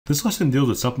This lesson deals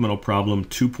with Supplemental Problem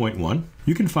 2.1.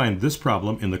 You can find this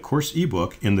problem in the course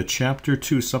ebook in the Chapter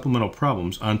 2 Supplemental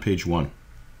Problems on page 1.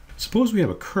 Suppose we have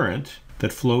a current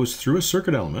that flows through a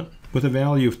circuit element with a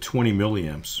value of 20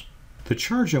 milliamps. The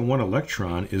charge on one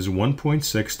electron is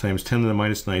 1.6 times 10 to the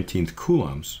minus 19th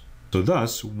coulombs. So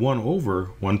thus, 1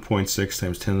 over 1.6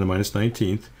 times 10 to the minus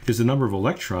 19th is the number of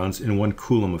electrons in 1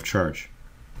 coulomb of charge.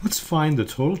 Let's find the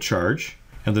total charge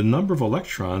and the number of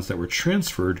electrons that were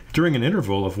transferred during an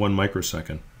interval of 1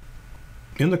 microsecond.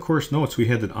 In the course notes, we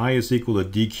had that I is equal to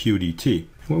dq dt.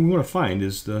 What we want to find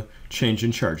is the change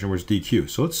in charge, in other words, dq.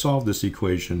 So let's solve this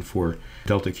equation for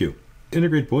delta q.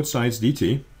 Integrate both sides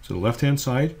dt, so the left-hand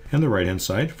side and the right-hand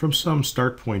side, from some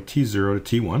start point t0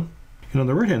 to t1. And on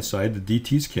the right-hand side, the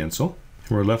dt's cancel,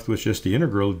 and we're left with just the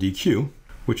integral dq,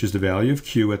 which is the value of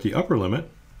q at the upper limit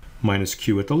minus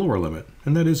q at the lower limit.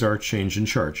 And that is our change in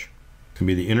charge. It can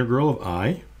be the integral of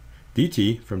I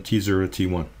dt from t0 to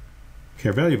t1. Okay,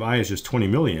 our value of I is just 20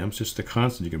 milliamps, just a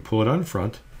constant. You can pull it out in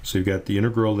front. So you've got the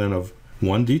integral then of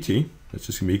 1 dt, that's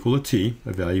just going to be equal to t,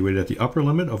 evaluated at the upper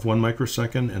limit of 1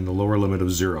 microsecond and the lower limit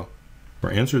of 0.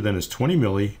 Our answer then is 20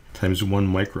 milli times 1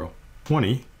 micro.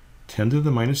 20, 10 to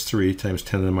the minus 3 times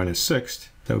 10 to the minus 6th,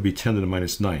 that would be 10 to the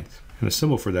minus 9th. And a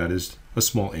symbol for that is a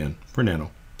small n, for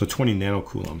nano. So 20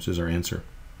 nanocoulombs is our answer.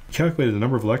 Calculated the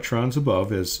number of electrons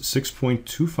above as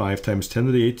 6.25 times 10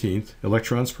 to the 18th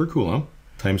electrons per coulomb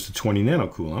times the 20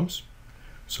 nanocoulombs.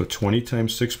 So 20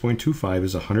 times 6.25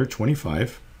 is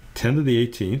 125. 10 to the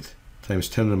 18th times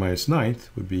 10 to the minus 9th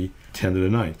would be 10 to the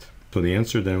 9th. So the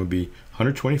answer then would be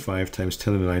 125 times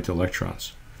 10 to the 9th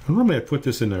electrons. And normally I put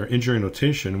this in our engineering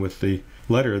notation with the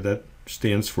letter that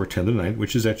stands for 10 to the 9th,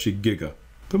 which is actually giga.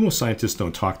 But most scientists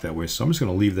don't talk that way, so I'm just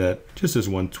going to leave that just as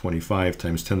 125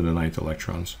 times 10 to the 9th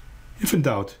electrons. If in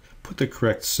doubt, put the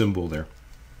correct symbol there.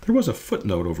 There was a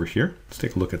footnote over here. Let's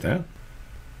take a look at that.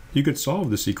 You could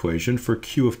solve this equation for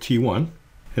q of t1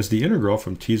 as the integral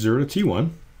from t0 to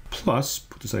t1 plus,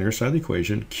 put this on your side of the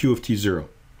equation, q of t0.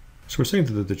 So we're saying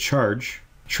that the charge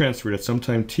transferred at some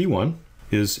time t1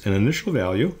 is an initial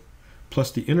value plus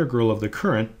the integral of the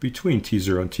current between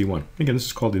t0 and t1. Again, this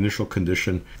is called the initial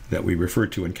condition that we refer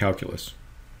to in calculus.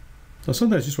 Now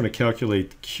sometimes you just want to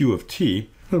calculate q of t. In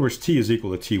other words, t is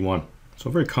equal to t1. So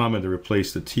very common to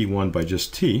replace the t1 by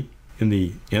just t in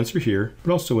the answer here,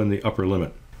 but also in the upper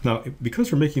limit. Now,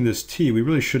 because we're making this t, we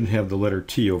really shouldn't have the letter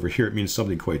t over here. It means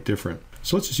something quite different.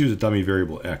 So let's just use a dummy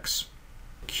variable x.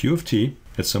 Q of t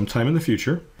at some time in the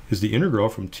future is the integral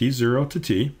from t0 to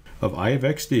t of I of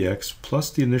x dx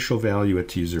plus the initial value at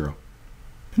t0.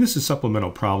 And this is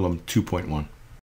Supplemental Problem 2.1.